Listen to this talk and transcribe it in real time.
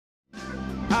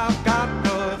I've got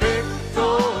the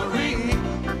victory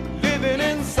living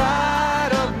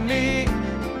inside of me.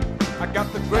 I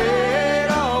got the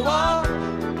greater one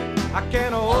I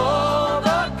can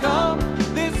overcome.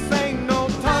 This ain't no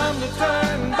time to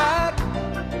turn back,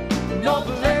 no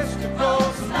place to go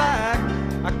slack.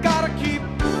 I gotta keep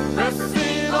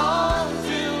pressing on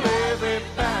till every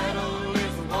battle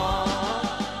is won.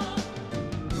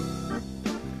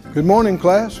 Good morning,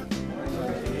 class.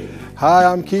 Hi,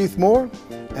 I'm Keith Moore,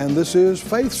 and this is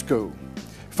Faith School.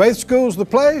 Faith School is the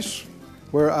place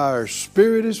where our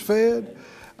spirit is fed,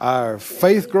 our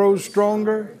faith grows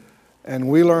stronger, and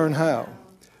we learn how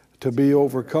to be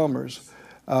overcomers.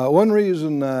 One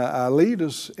reason I lead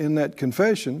us in that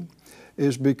confession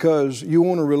is because you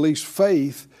want to release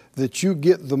faith that you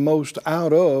get the most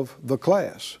out of the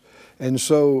class. And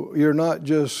so you're not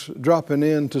just dropping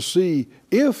in to see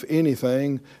if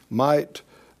anything might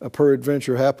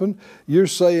peradventure happen. You're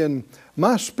saying,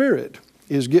 my spirit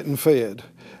is getting fed.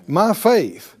 My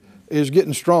faith is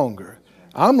getting stronger.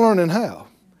 I'm learning how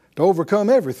to overcome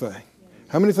everything.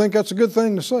 How many think that's a good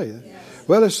thing to say? Yes.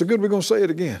 Well, it's so good we're going to say it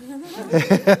again.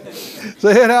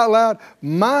 Say it out loud.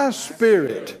 My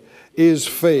spirit is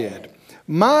fed.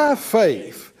 My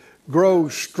faith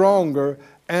grows stronger,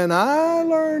 and I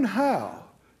learn how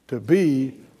to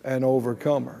be an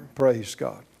overcomer. Praise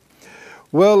God.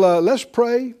 Well, let's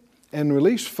pray and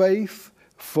release faith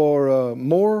for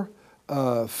more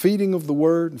feeding of the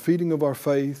Word and feeding of our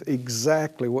faith,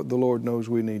 exactly what the Lord knows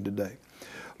we need today.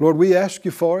 Lord, we ask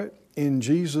you for it in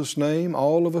Jesus' name.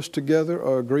 All of us together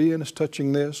are agreeing as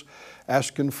touching this,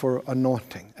 asking for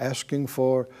anointing, asking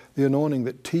for the anointing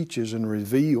that teaches and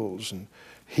reveals and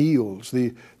heals,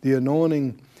 the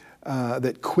anointing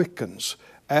that quickens,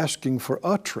 asking for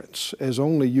utterance as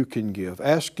only you can give,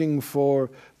 asking for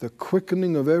the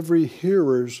quickening of every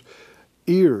hearer's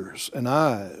ears and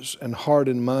eyes and heart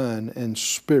and mind and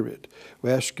spirit.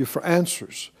 We ask you for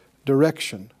answers,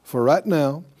 direction. For right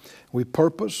now, we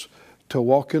purpose to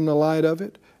walk in the light of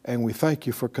it, and we thank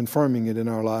you for confirming it in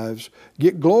our lives.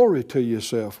 Get glory to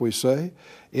yourself, we say,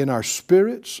 in our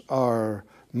spirits, our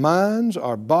minds,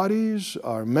 our bodies,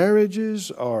 our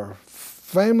marriages, our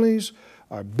families,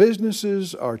 our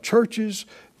businesses, our churches.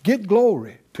 Get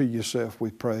glory to yourself,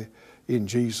 we pray, in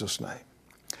Jesus' name.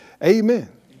 Amen.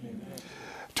 Amen.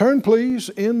 Turn, please,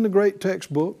 in the great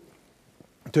textbook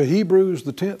to Hebrews,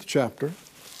 the 10th chapter.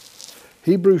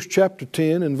 Hebrews chapter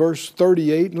 10 and verse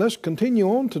 38. And let's continue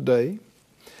on today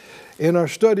in our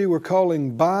study we're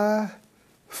calling By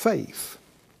Faith.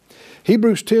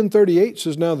 Hebrews 10:38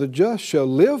 says, Now the just shall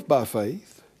live by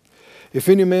faith. If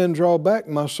any man draw back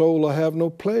my soul, I have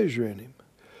no pleasure in him.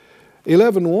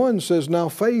 11:1 says, Now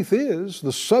faith is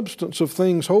the substance of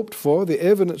things hoped for, the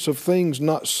evidence of things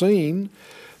not seen.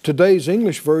 Today's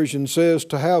English version says,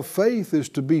 To have faith is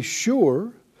to be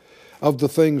sure of the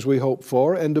things we hope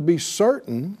for, and to be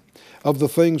certain of the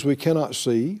things we cannot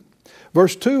see.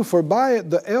 Verse 2, For by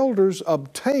it the elders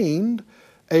obtained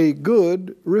a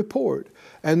good report.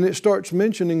 And it starts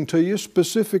mentioning to you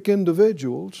specific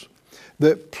individuals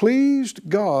that pleased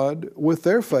God with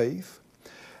their faith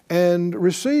and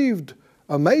received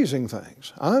amazing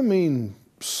things. I mean,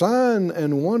 sign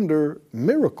and wonder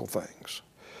miracle things.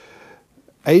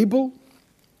 Abel,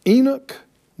 Enoch,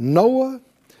 Noah,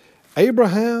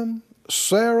 Abraham,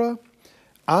 Sarah,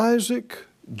 Isaac,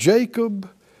 Jacob,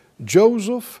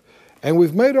 Joseph, and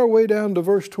we've made our way down to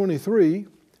verse 23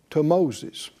 to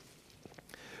Moses.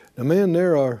 Now, man,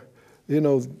 there are,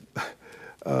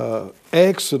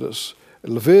 Exodus,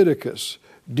 Leviticus,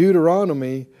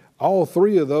 Deuteronomy, all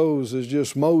three of those is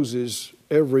just Moses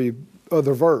every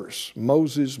other verse.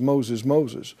 Moses, Moses,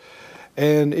 Moses.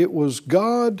 And it was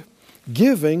God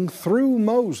giving through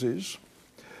Moses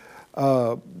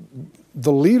the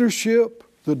leadership,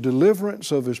 the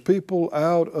deliverance of his people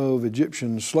out of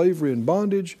Egyptian slavery and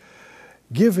bondage,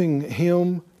 giving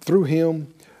him, through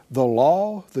him, the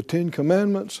law, the 10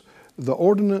 Commandments, the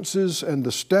ordinances and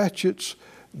the statutes,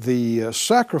 the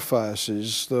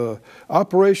sacrifices, the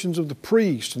operations of the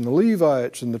priests and the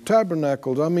Levites and the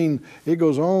tabernacles. I mean, it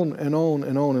goes on and on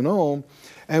and on and on.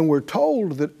 And we're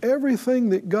told that everything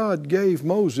that God gave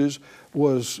Moses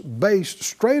was based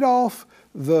straight off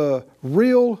the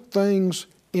real things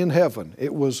in heaven.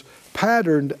 It was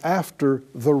patterned after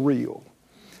the real.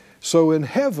 So in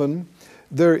heaven,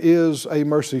 there is a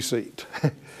mercy seat.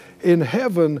 In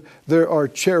heaven, there are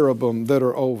cherubim that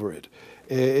are over it.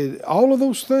 All of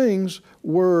those things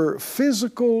were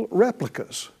physical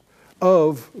replicas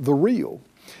of the real.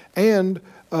 And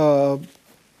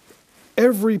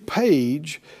every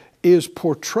page is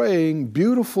portraying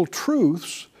beautiful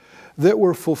truths that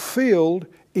were fulfilled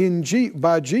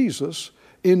by Jesus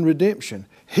in redemption.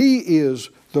 He is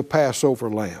the Passover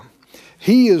lamb.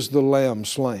 He is the lamb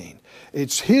slain.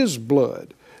 It's His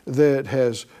blood that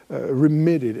has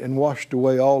remitted and washed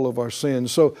away all of our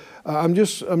sins. So I'm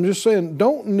just saying,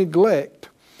 don't neglect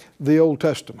the Old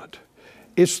Testament.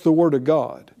 It's the Word of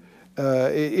God.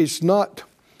 It's not,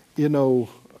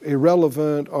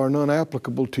 irrelevant or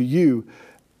non-applicable to you.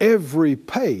 Every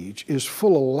page is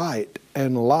full of light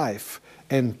and life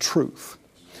and truth.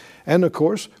 And of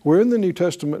course, we're in the New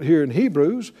Testament here in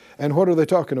Hebrews, and what are they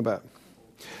talking about?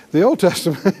 The Old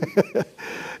Testament.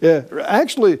 Yeah,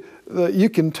 actually, you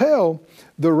can tell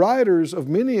the writers of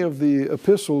many of the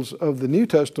epistles of the New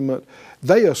Testament,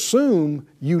 they assume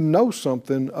you know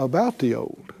something about the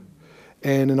Old.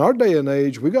 And in our day and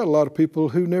age, we got a lot of people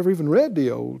who never even read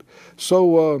the Old.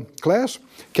 So, class,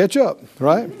 catch up,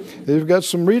 right? You've got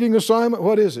some reading assignment.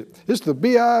 What is it? It's the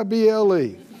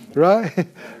Bible, right?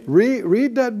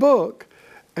 read that book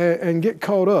and get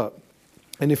caught up.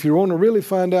 And if you want to really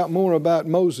find out more about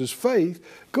Moses' faith,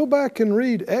 go back and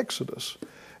read Exodus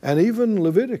and even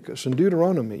Leviticus and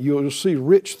Deuteronomy. You'll see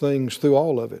rich things through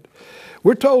all of it.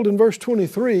 We're told in verse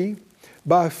 23,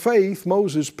 by faith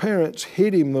Moses' parents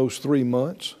hid him those 3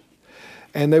 months,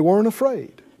 and they weren't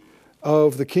afraid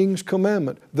of the king's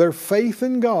commandment. Their faith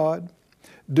in God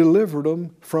delivered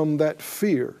them from that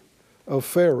fear of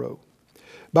Pharaoh.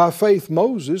 By faith,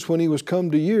 Moses, when he was come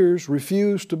to years,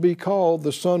 refused to be called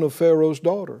the son of Pharaoh's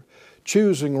daughter,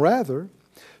 choosing rather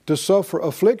to suffer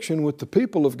affliction with the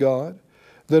people of God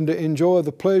than to enjoy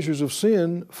the pleasures of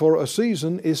sin for a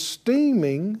season,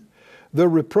 esteeming the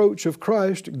reproach of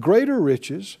Christ greater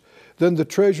riches than the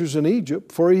treasures in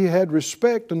Egypt, for he had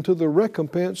respect unto the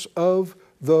recompense of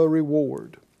the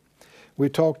reward. We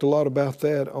talked a lot about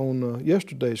that on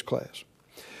yesterday's class.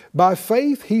 By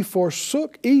faith he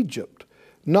forsook Egypt,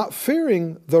 not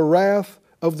fearing the wrath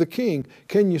of the king.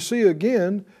 Can you see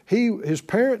again, his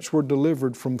parents were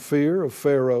delivered from fear of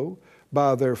Pharaoh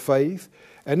by their faith,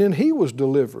 and then he was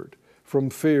delivered from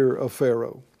fear of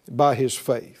Pharaoh by his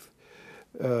faith.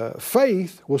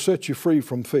 Faith will set you free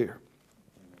from fear.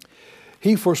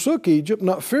 He forsook Egypt,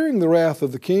 not fearing the wrath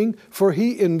of the king, for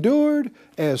he endured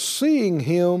as seeing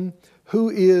him who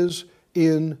is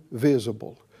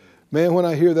invisible. Man, when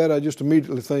I hear that, I just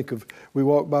immediately think of we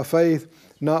walk by faith,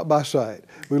 not by sight.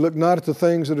 We look not at the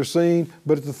things that are seen,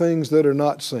 but at the things that are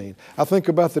not seen. I think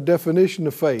about the definition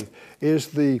of faith is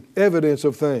the evidence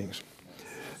of things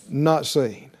not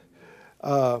seen.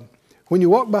 When you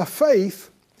walk by faith,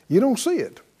 you don't see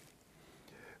it,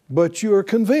 but you are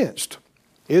convinced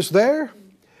it's there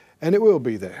and it will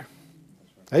be there.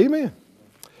 Amen.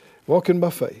 Walking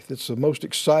by faith. It's the most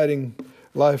exciting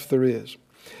life there is.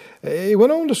 He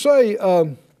went on to say,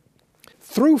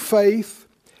 through faith,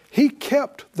 he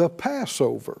kept the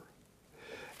Passover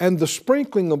and the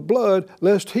sprinkling of blood,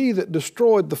 lest he that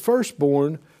destroyed the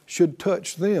firstborn should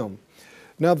touch them.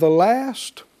 Now the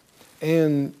last,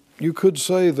 and you could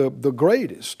say the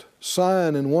greatest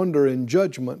sign and wonder and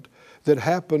judgment that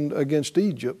happened against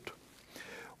Egypt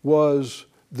was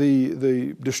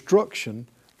the destruction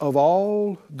of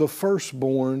all the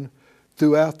firstborn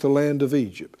throughout the land of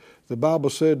Egypt. The Bible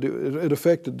said it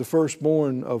affected the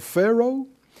firstborn of Pharaoh.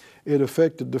 It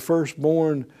affected the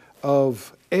firstborn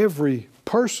of every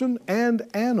person and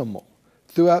animal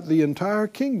throughout the entire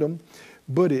kingdom,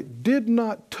 but it did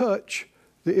not touch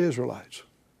the Israelites.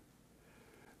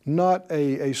 Not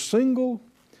a single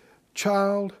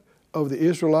child of the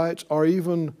Israelites or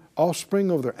even offspring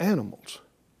of their animals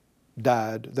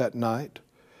died that night.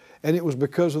 And it was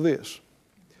because of this,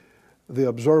 the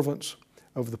observance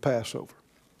of the Passover.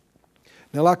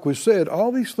 Now, like we said,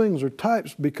 all these things are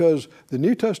types because the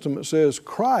New Testament says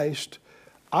Christ,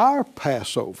 our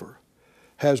Passover,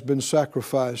 has been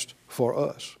sacrificed for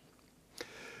us.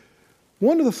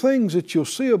 One of the things that you'll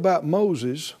see about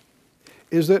Moses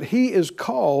is that he is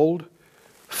called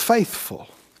faithful.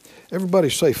 Everybody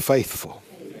say faithful.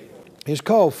 He's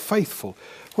called faithful.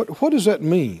 What does that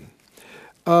mean?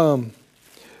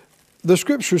 The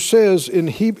Scripture says in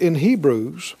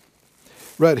Hebrews,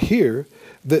 right here,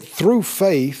 that through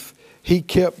faith he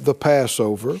kept the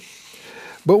Passover.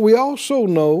 But we also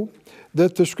know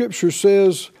that the Scripture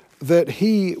says that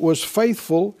he was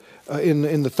faithful in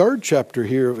the 3rd chapter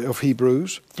here of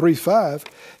Hebrews 3:5.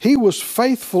 He was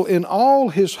faithful in all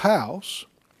his house.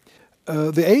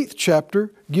 The 8th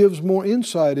chapter gives more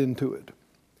insight into it.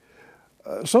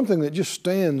 Something that just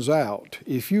stands out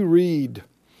if you read,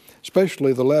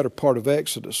 especially the latter part of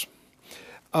Exodus.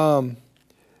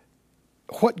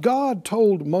 What God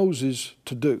told Moses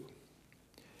to do.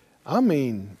 I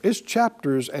mean, it's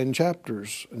chapters and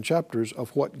chapters and chapters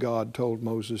of what God told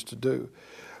Moses to do.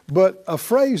 But a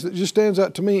phrase that just stands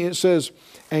out to me, it says,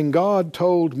 and God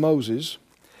told Moses,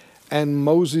 and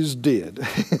Moses did.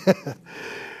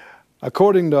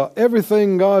 According to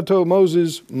everything God told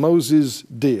Moses, Moses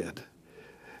did.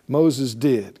 Moses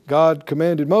did. God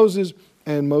commanded Moses,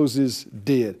 and Moses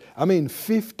did. I mean,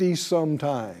 50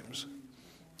 sometimes.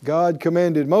 God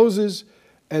commanded Moses,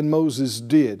 and Moses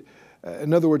did.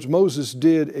 In other words, Moses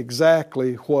did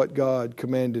exactly what God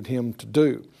commanded him to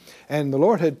do. And the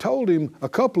Lord had told him a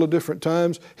couple of different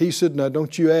times, He said, now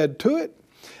don't you add to it,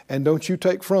 and don't you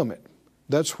take from it.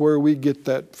 That's where we get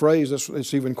that phrase.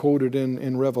 It's even quoted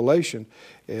in Revelation.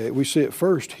 We see it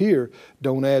first here.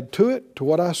 Don't add to it, to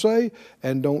what I say,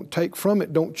 and don't take from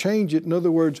it. Don't change it. In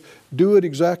other words, do it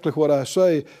exactly what I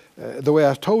say, the way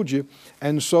I told you.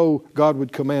 And so God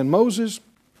would command Moses.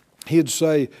 He'd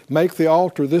say, make the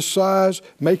altar this size,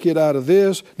 make it out of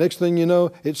this. Next thing you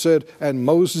know, it said, and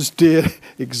Moses did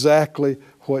exactly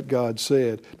what God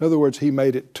said. In other words, he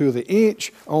made it to the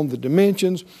inch on the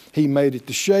dimensions. He made it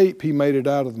to shape. He made it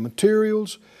out of the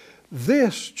materials.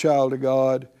 This, child of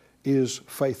God, is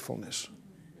faithfulness.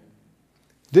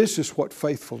 This is what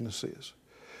faithfulness is.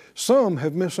 Some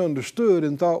have misunderstood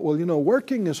and thought, well,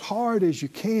 working as hard as you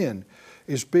can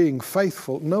is being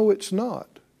faithful. No, it's not.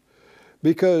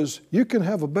 Because you can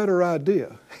have a better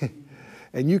idea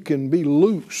and you can be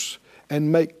loose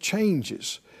and make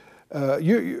changes.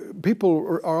 People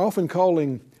are often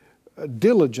calling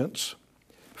diligence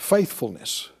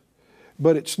faithfulness,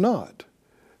 but it's not.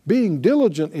 Being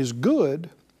diligent is good,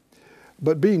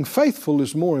 but being faithful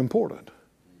is more important.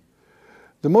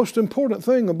 The most important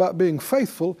thing about being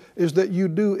faithful is that you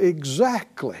do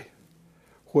exactly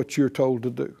what you're told to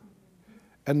do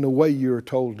and the way you're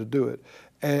told to do it.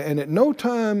 And at no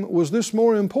time was this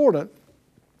more important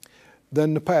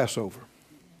than the Passover.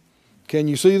 Can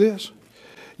you see this?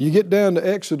 You get down to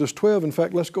Exodus 12. In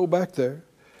fact, let's go back there.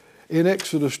 In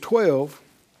Exodus 12,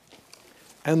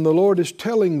 and the Lord is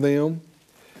telling them,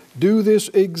 do this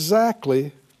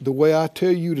exactly the way I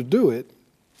tell you to do it,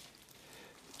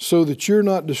 so that you're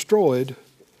not destroyed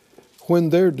when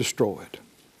they're destroyed.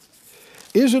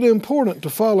 Is it important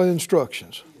to follow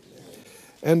instructions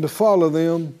and to follow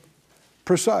them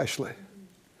precisely?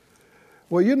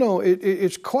 Well,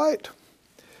 it's quite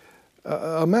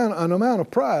an amount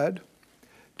of pride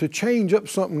to change up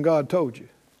something God told you.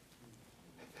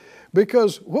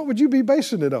 Because what would you be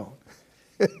basing it on?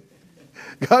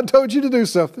 God told you to do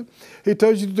something. He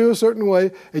told you to do a certain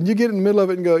way, and you get in the middle of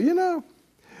it and go,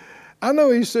 I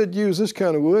know He said use this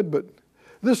kind of wood, but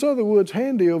this other wood's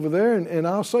handy over there, and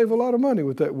I'll save a lot of money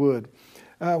with that wood.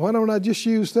 Why don't I just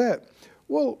use that?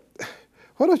 Well,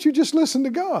 why don't you just listen to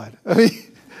God? I mean,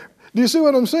 do you see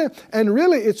what I'm saying? And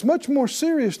really, it's much more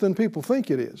serious than people think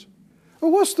it is.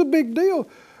 Well, what's the big deal?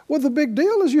 Well, the big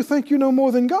deal is you think you know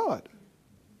more than God.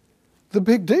 The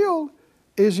big deal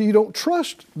is you don't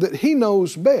trust that He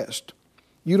knows best.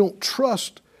 You don't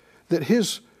trust that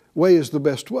His way is the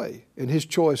best way and His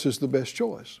choice is the best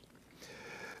choice.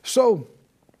 So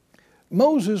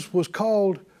Moses was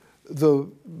called the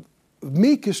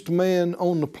meekest man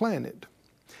on the planet.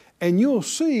 And you'll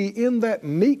see in that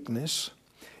meekness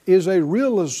is a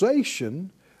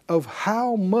realization of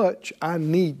how much I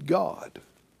need God.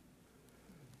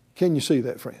 Can you see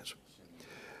that, friends?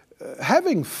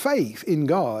 Having faith in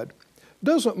God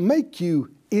doesn't make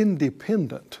you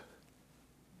independent.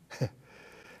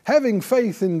 Having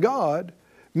faith in God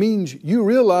means you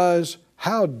realize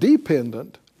how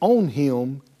dependent on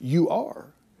Him you are.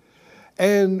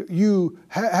 And you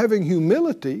having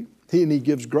humility, and He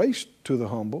gives grace to the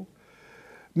humble,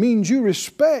 means you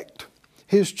respect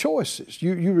His choices.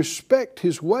 You respect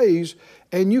His ways,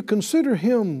 and you consider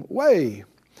Him way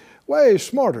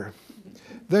smarter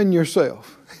than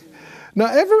yourself. Now,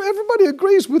 everybody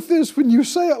agrees with this when you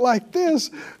say it like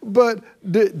this, but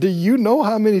do you know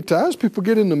how many times people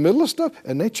get in the middle of stuff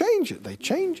and they change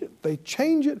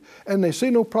it, and they see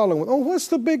no problem with, what's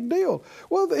the big deal?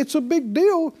 Well, it's a big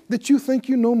deal that you think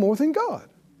you know more than God.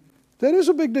 That is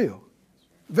a big deal.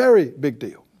 Very big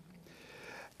deal.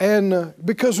 And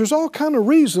because there's all kind of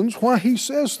reasons why He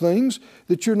says things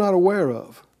that you're not aware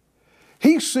of.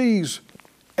 He sees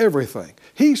everything.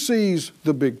 He sees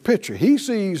the big picture. He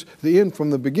sees the end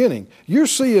from the beginning. You're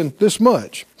seeing this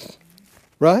much,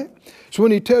 right? So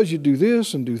when He tells you do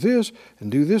this and do this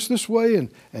and do this way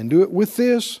and do it with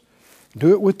this,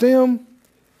 do it with them,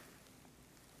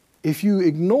 if you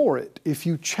ignore it, if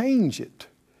you change it,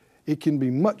 it can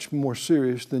be much more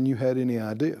serious than you had any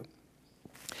idea.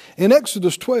 In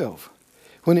Exodus 12,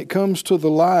 when it comes to the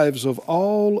lives of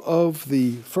all of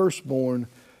the firstborn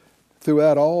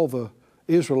throughout all the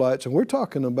Israelites, and we're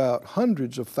talking about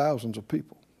hundreds of thousands of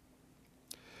people.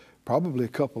 probably a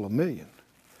couple of million,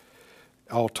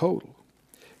 all total.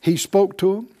 He spoke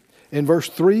to them. In verse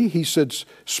 3, he said,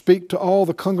 speak to all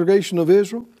the congregation of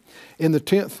Israel. In the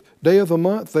 10th day of the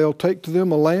month, they'll take to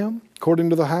them a lamb, according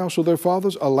to the house of their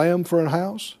fathers, a lamb for a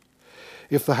house.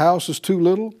 If the house is too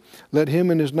little, let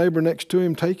him and his neighbor next to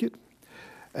him take it.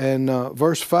 And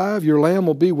verse 5, your lamb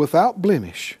will be without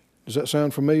blemish. Does that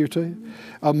sound familiar to you?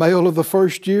 A male of the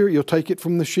first year, you'll take it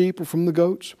from the sheep or from the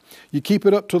goats. You keep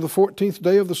it up to the 14th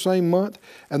day of the same month,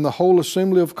 and the whole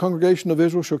assembly of the congregation of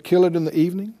Israel shall kill it in the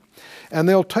evening. And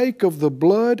they'll take of the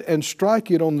blood and strike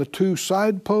it on the 2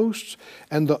 side posts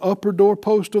and the upper door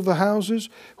post of the houses,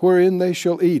 wherein they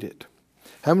shall eat it.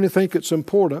 How many think it's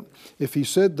important, if he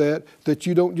said that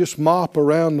you don't just mop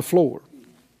around the floor?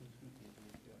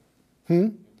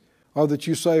 Or that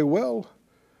you say, well,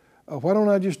 why don't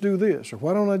I just do this? Or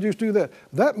why don't I just do that?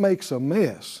 That makes a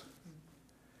mess.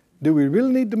 Do we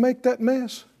really need to make that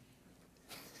mess?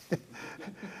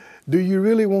 Do you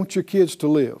really want your kids to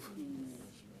live?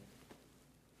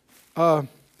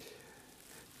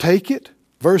 Take it.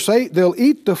 Verse 8, they'll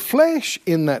eat the flesh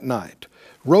in that night.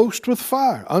 Roast with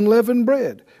fire, unleavened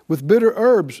bread. With bitter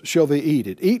herbs shall they eat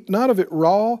it. Eat not of it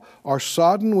raw or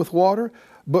sodden with water,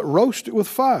 but roast it with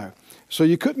fire. So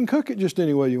you couldn't cook it just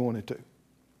any way you wanted to.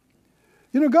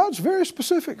 You know, God's very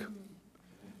specific.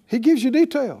 He gives you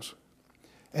details.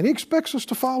 And He expects us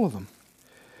to follow them.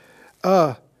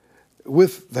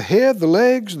 With the head, the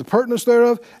legs, the pertinence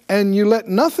thereof, and you let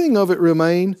nothing of it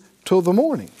remain till the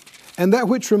morning. And that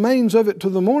which remains of it till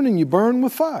the morning you burn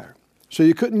with fire. So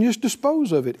you couldn't just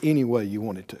dispose of it any way you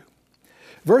wanted to.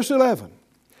 Verse 11,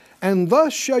 and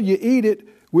thus shall you eat it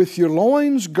with your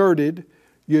loins girded,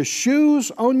 your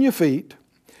shoes on your feet,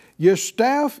 your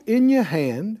staff in your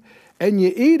hand, and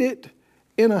you eat it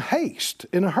in a haste,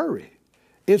 in a hurry.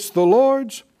 It's the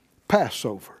Lord's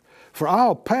Passover. For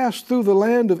I'll pass through the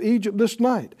land of Egypt this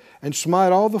night, and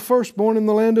smite all the firstborn in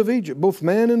the land of Egypt, both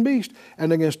man and beast,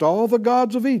 and against all the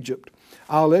gods of Egypt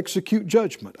I'll execute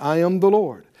judgment. I am the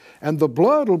Lord. And the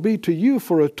blood will be to you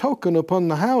for a token upon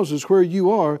the houses where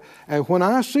you are. And when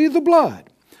I see the blood,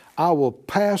 I will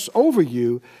pass over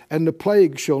you, and the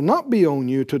plague shall not be on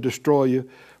you to destroy you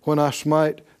when I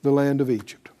smite the land of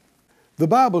Egypt. The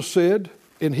Bible said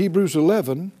in Hebrews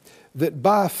 11 that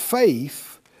by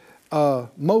faith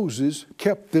Moses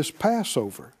kept this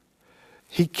Passover.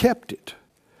 He kept it.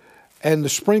 And the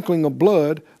sprinkling of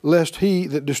blood, lest he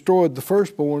that destroyed the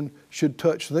firstborn should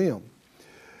touch them.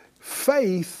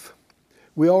 Faith,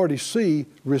 we already see,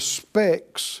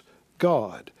 respects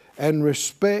God and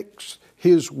respects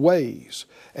His ways.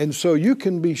 And so you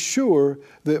can be sure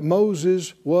that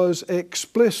Moses was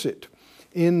explicit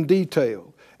in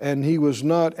detail. And he was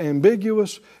not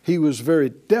ambiguous. He was very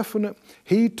definite.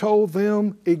 He told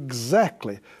them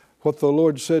exactly what the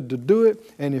Lord said to do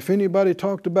it. And if anybody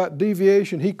talked about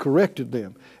deviation, He corrected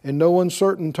them in no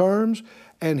uncertain terms.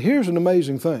 And here's an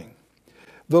amazing thing.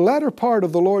 The latter part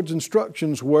of the Lord's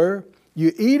instructions were,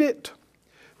 you eat it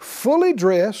fully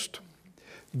dressed,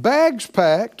 bags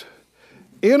packed,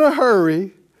 in a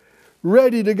hurry,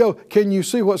 ready to go. Can you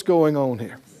see what's going on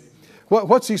here?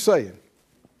 What's He saying?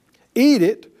 Eat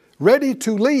it, ready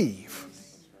to leave.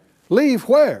 Leave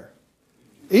where?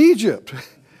 Egypt.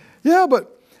 Yeah,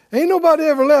 but ain't nobody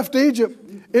ever left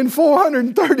Egypt in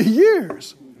 430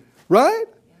 years, right?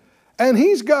 And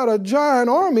He's got a giant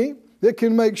army that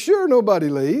can make sure nobody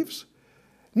leaves.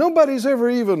 Nobody's ever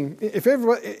even, if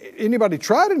anybody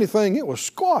tried anything, it was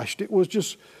squashed. It was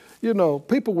just,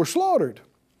 people were slaughtered.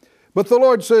 But the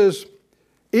Lord says,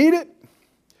 eat it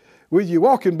with your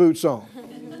walking boots on.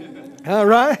 All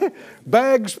right?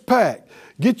 Bags packed.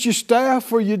 Get your staff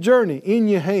for your journey in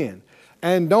your hand.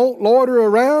 And don't loiter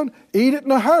around. Eat it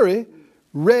in a hurry,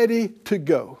 ready to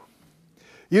go.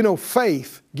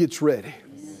 Faith gets ready.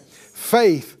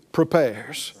 Faith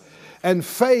prepares. And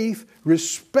faith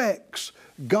respects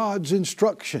God's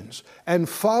instructions and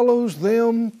follows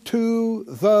them to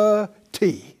the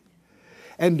T.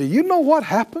 And do you know what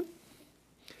happened?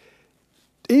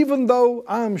 Even though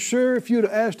I'm sure if you'd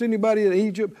asked anybody in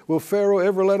Egypt, will Pharaoh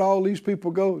ever let all these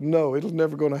people go? No, it was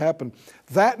never going to happen.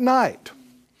 That night,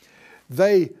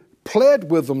 they pled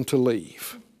with them to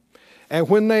leave. And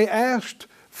when they asked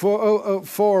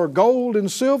for gold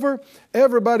and silver,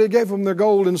 everybody gave them their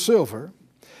gold and silver.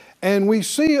 And we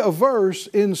see a verse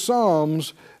in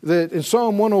Psalms that in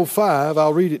Psalm 105,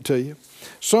 I'll read it to you.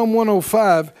 Psalm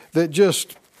 105 that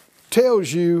just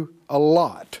tells you a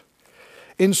lot.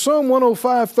 In Psalm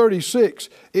 105:36,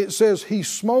 it says, He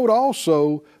smote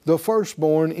also the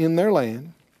firstborn in their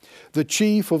land, the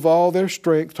chief of all their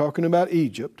strength, talking about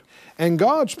Egypt. And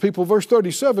God's people, verse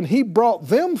 37, He brought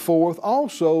them forth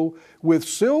also with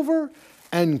silver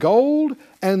and gold,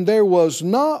 and there was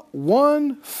not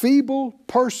one feeble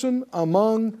person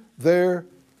among their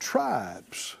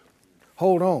tribes.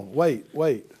 Hold on,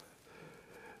 wait.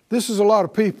 This is a lot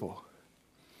of people.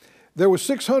 There were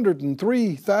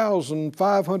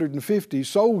 603,550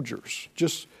 soldiers,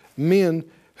 just men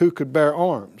who could bear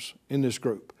arms in this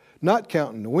group. Not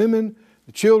counting the women,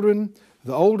 the children,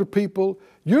 the older people.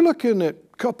 You're looking at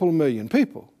a couple of million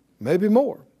people, maybe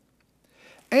more.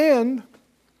 And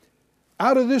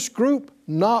out of this group,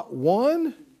 not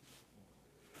one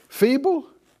feeble,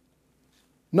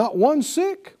 not one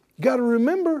sick. You got to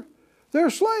remember, they're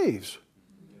slaves.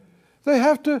 They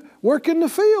have to work in the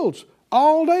fields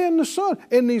all day in the sun.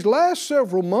 In these last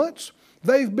several months,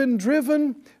 they've been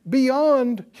driven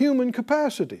beyond human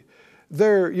capacity.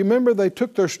 You remember they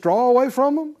took their straw away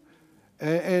from them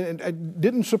and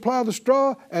didn't supply the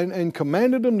straw and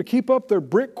commanded them to keep up their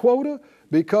brick quota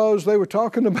because they were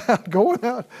talking about going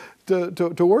out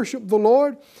to worship the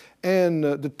Lord. And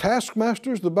the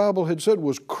taskmasters, the Bible had said,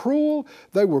 was cruel.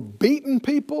 They were beating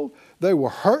people. They were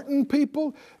hurting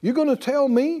people. You're going to tell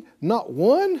me not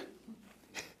one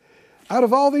out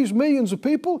of all these millions of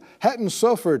people hadn't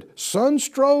suffered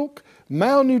sunstroke,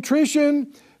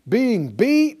 malnutrition, being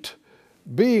beat,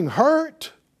 being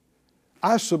hurt?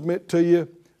 I submit to you,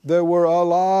 there were a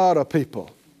lot of people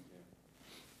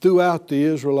throughout the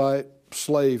Israelite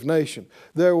slave nation.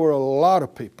 There were a lot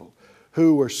of people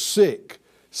who were sick,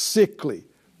 sickly,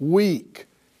 weak,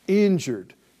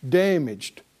 injured,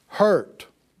 damaged, hurt.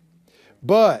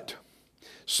 But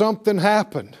something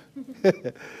happened.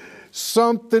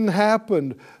 Something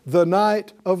happened the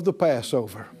night of the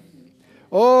Passover.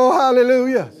 Oh,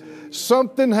 hallelujah.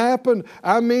 Something happened.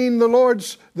 I mean, the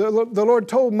Lord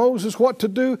told Moses what to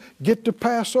do. Get the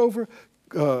Passover,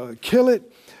 kill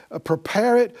it,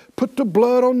 prepare it, put the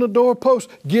blood on the doorpost,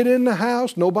 get in the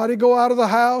house, nobody go out of the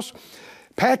house,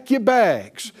 pack your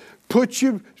bags, put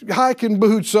your hiking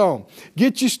boots on,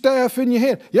 get your staff in your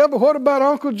hand. Yeah, but what about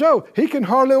Uncle Joe? He can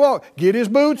hardly walk. Get his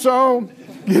boots on.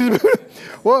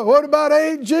 What about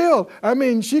Aunt Jill? I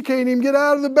mean, she can't even get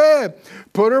out of the bed.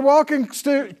 Put her walking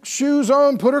shoes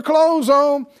on, put her clothes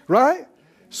on, right?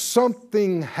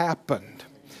 Something happened.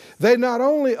 They not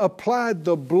only applied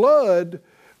the blood,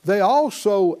 they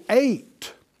also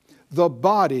ate the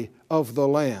body of the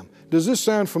lamb. Does this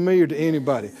sound familiar to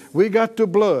anybody? We got the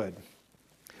blood.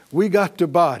 We got the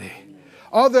body.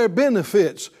 Are there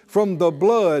benefits from the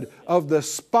blood of the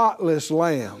spotless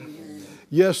lamb?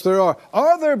 Yes, there are.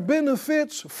 Are there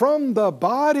benefits from the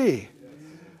body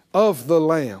of the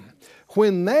lamb?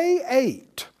 When they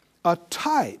ate a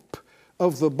type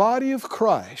of the body of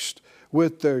Christ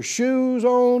with their shoes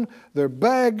on, their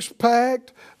bags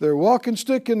packed, their walking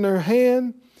stick in their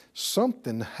hand,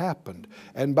 something happened.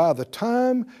 And by the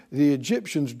time the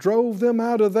Egyptians drove them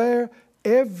out of there,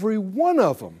 every one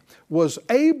of them was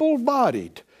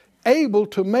able-bodied, able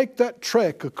to make that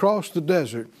trek across the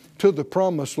desert to the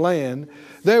promised land.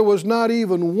 There was not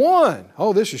even one,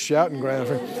 oh, this is shouting ground,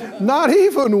 not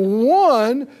even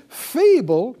one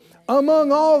feeble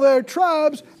among all their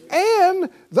tribes, and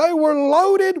they were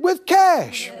loaded with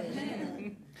cash.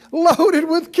 Loaded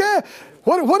with cash.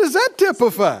 What does that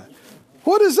typify?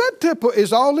 What does that typify?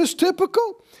 Is all this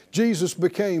typical? Jesus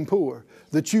became poor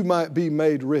that you might be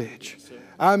made rich.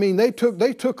 I mean, they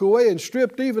took away and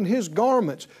stripped even His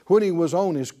garments when He was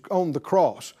on the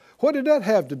cross. What did that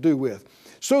have to do with?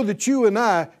 So that you and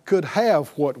I could have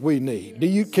what we need.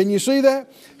 Can you see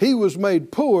that? He was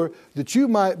made poor that you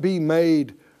might be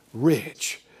made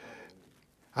rich.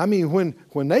 I mean,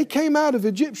 when they came out of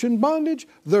Egyptian bondage,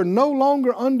 they're no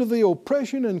longer under the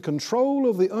oppression and control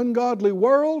of the ungodly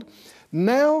world.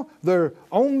 Now they're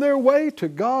on their way to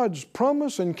God's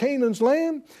promise in Canaan's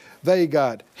land. They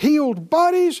got healed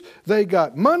bodies. They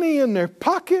got money in their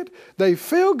pocket. They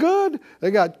feel good.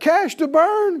 They got cash to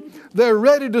burn. They're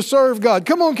ready to serve God.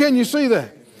 Come on, can you see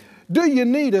that? Do you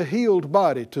need a healed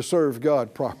body to serve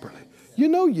God properly? You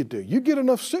know you do. You get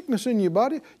enough sickness in your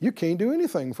body, you can't do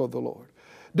anything for the Lord.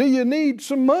 Do you need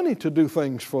some money to do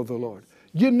things for the Lord?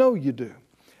 You know you do.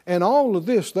 And all of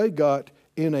this they got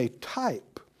in a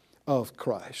type of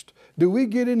Christ. Do we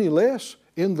get any less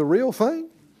in the real thing?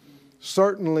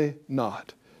 Certainly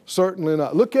not. Certainly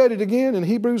not. Look at it again in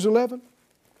Hebrews 11.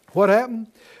 What happened?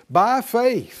 By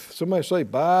faith. Somebody say,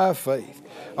 by faith.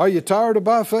 Are you tired of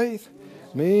by faith?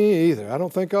 Me either. I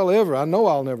don't think I know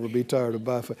I'll never be tired of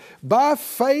by faith. By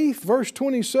faith, verse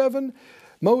 27,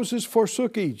 Moses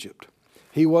forsook Egypt.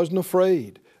 He wasn't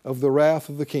afraid of the wrath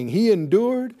of the king. He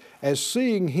endured as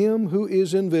seeing him who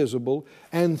is invisible,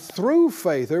 and through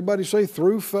faith, everybody say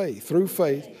through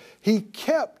faith, he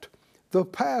kept the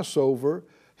Passover.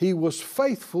 He was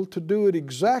faithful to do it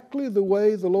exactly the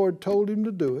way the Lord told him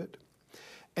to do it.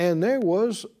 And there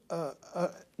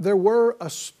were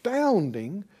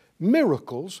astounding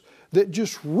miracles that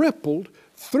just rippled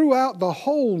throughout the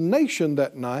whole nation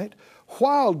that night,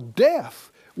 while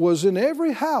death was in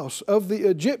every house of the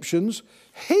Egyptians.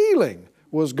 Healing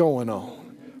was going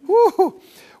on. Woo!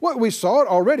 Well, we saw it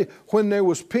already. When there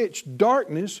was pitch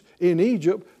darkness in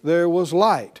Egypt, there was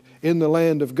light in the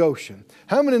land of Goshen.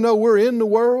 How many know we're in the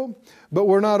world, but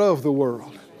we're not of the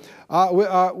world?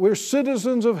 We're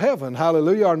citizens of heaven.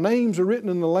 Hallelujah. Our names are written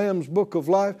in the Lamb's book of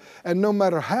life. And no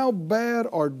matter how bad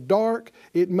or dark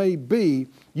it may be,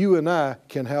 you and I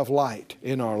can have light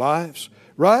in our lives.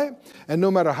 Right? And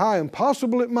no matter how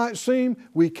impossible it might seem,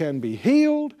 we can be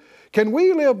healed. Can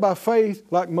we live by faith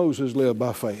like Moses lived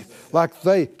by faith?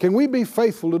 Can we be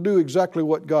faithful to do exactly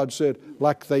what God said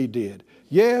like they did?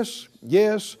 Yes,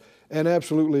 yes, and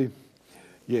absolutely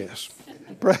yes.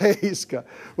 Praise God.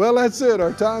 Well, that's it.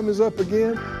 Our time is up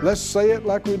again. Let's say it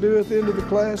like we do at the end of the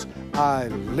class. I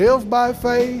live by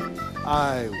faith.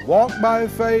 I walk by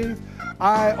faith.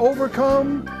 I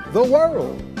overcome the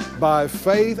world by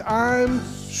faith. I'm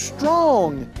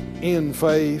strong in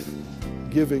faith,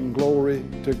 giving glory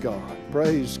to God.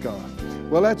 Praise God.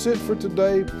 Well, that's it for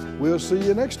today. We'll see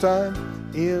you next time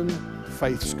in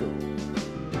Faith School.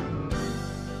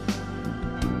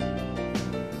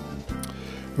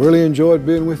 Really enjoyed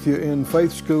being with you in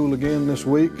Faith School again this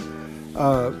week.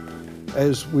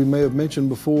 As we may have mentioned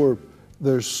before,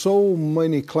 there's so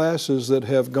many classes that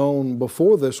have gone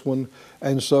before this one,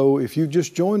 and so if you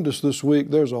just joined us this week,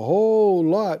 there's a whole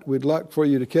lot we'd like for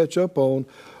you to catch up on.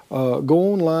 Go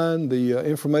online, the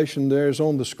information there is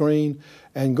on the screen,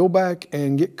 and go back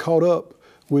and get caught up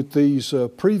with these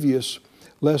previous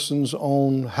lessons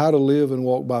on how to live and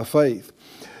walk by faith.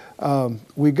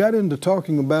 We got into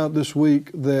talking about this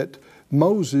week that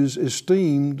Moses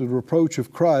esteemed the reproach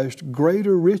of Christ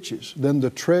greater riches than the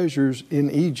treasures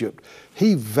in Egypt.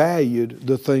 He valued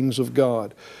the things of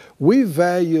God. We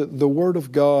value the Word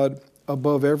of God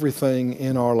above everything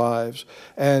in our lives.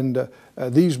 And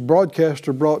these broadcasts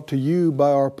are brought to you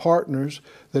by our partners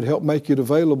that help make it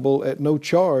available at no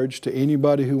charge to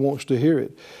anybody who wants to hear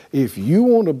it. If you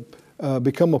want to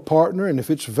become a partner, and if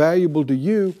it's valuable to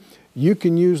you, you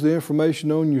can use the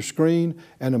information on your screen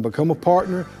and become a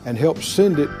partner and help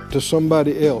send it to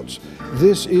somebody else.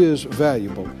 This is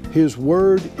valuable. His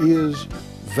Word is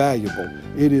valuable.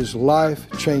 It is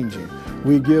life-changing.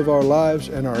 We give our lives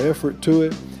and our effort to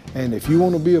it, and if you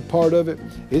want to be a part of it,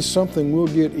 it's something we'll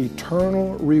get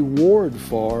eternal reward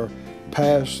for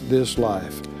past this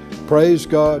life. Praise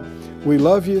God. We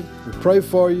love you. We pray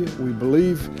for you. We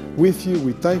believe with you.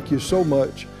 We thank you so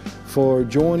much for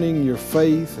joining your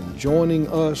faith and joining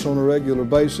us on a regular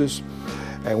basis.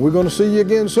 And we're going to see you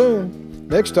again soon,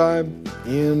 next time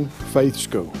in Faith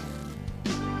School.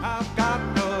 I've got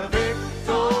the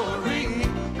victory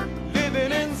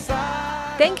living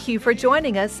inside. Thank you for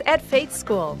joining us at Faith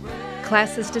School.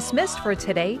 Class is dismissed for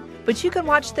today, but you can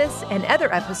watch this and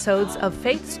other episodes of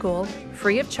Faith School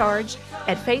free of charge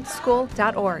at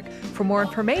faithschool.org. For more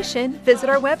information, visit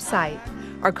our website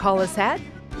or call us at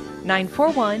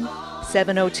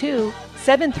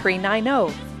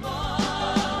 941-702-7390.